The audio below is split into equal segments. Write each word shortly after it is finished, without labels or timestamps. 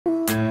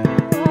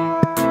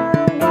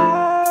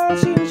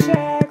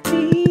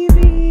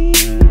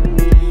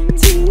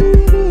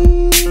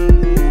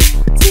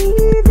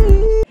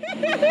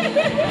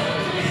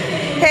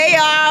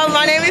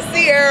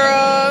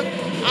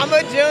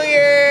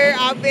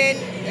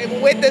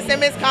been with the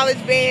Simmons College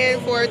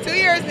Band for 2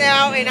 years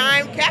now, and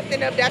I'm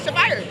captain of Dash of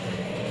Fire.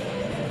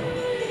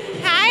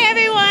 Hi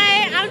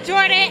everyone, I'm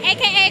Jordan,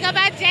 aka go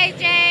by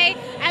JJ.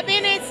 I've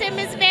been in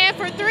Simmons Band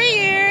for 3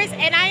 years,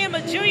 and I am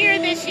a junior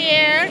this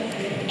year,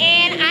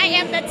 and I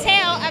am the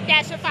tail of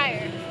Dash of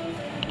Fire.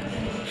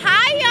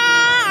 Hi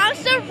y'all, I'm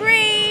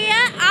Jamboree.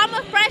 I'm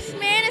a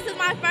freshman. This is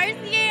my first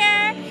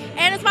year,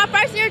 and it's my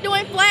first year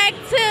doing flag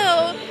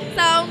too.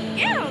 So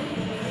yeah.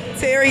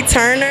 Terry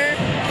Turner.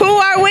 Who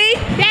are we?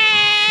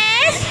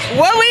 Dash!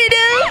 What we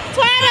do?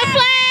 Twirl the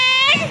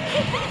flag!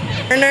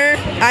 Turner.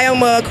 I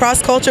am a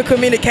cross-cultural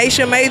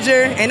communication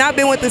major, and I've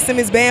been with the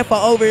Simmons Band for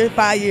over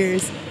 5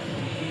 years.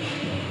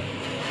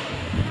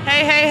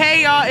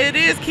 Hey, y'all, it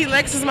is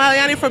Keylexis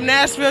Maliani from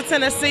Nashville,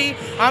 Tennessee.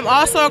 I'm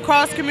also a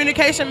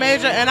cross-communication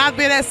major, and I've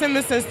been at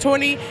Simmons since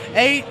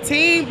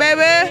 2018,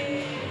 baby.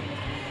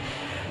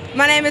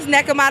 My name is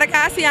Neka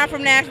Madakasi. I'm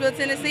from Nashville,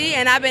 Tennessee,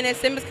 and I've been at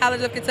Simmons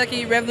College of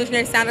Kentucky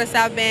Revolutionary Sound of the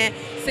South Band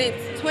since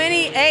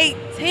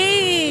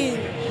 2018.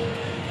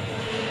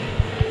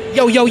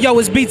 Yo,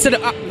 it's beat to the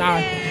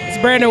it's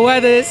Brandon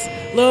Weathers,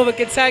 Louisville,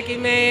 Kentucky,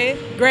 man.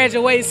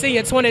 Graduating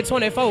senior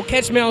 2024.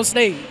 Catch me on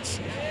stage.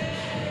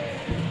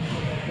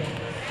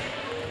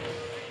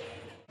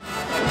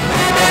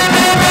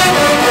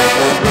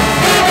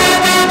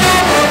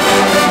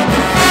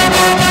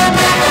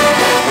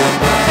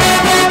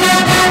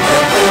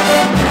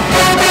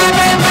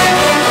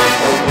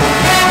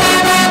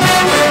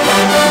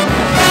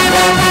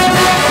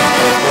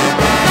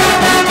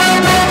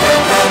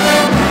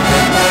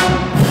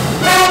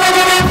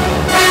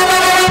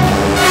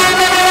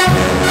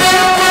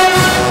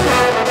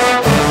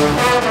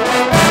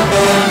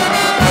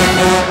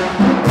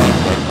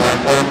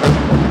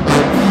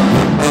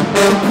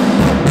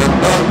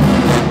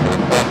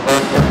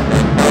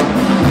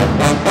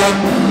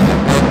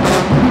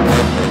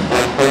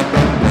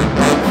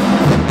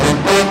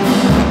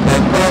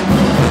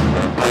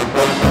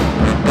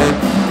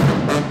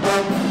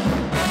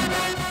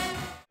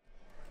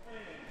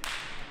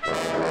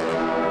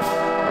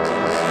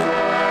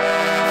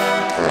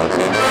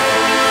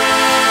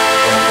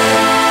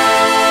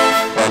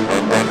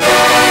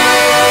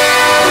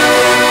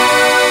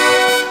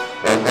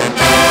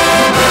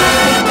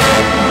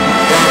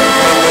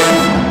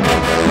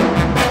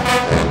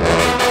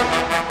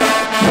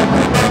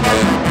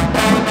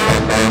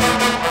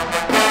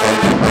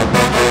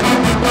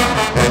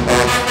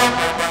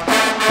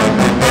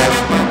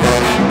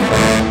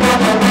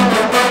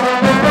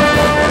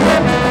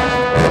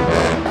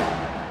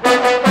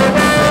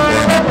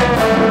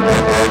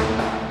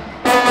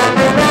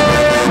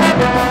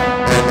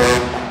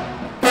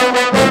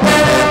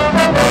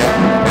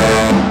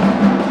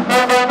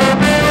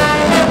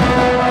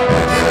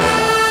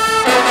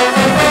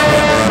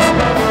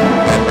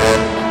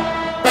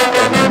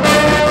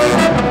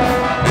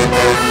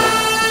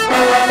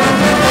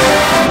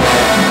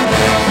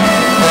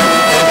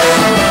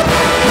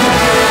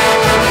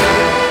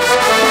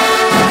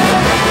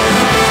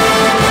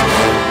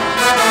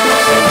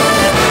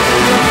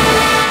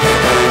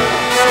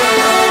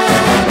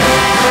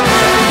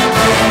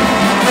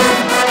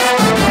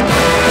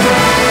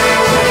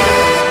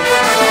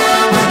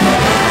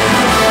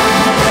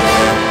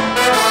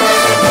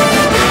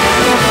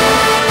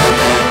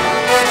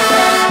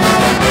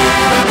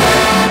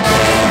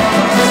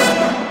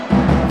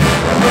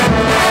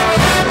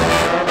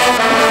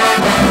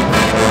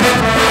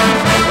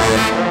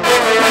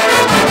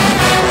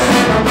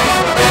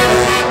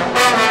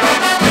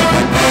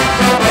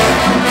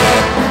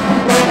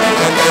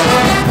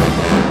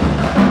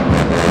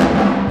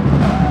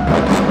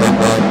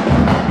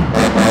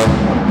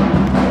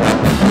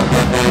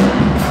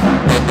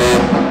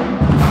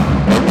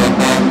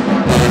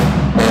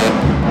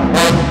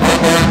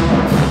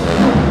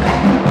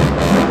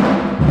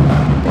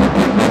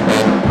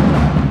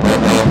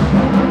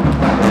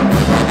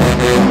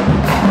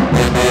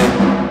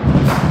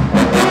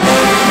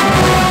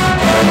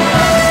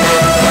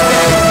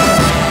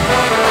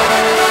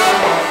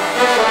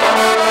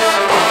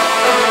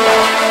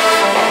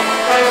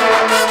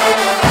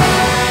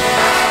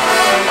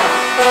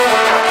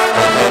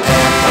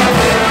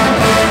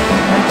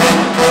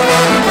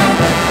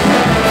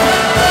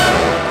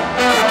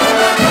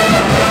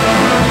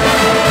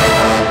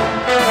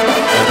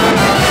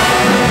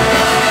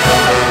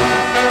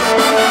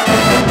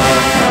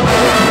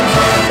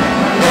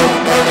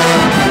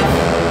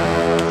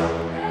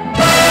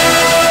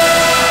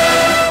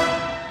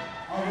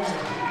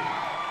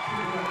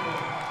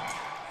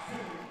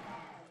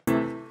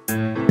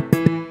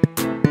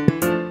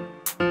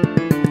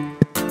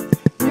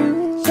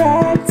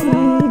 SHAQTV.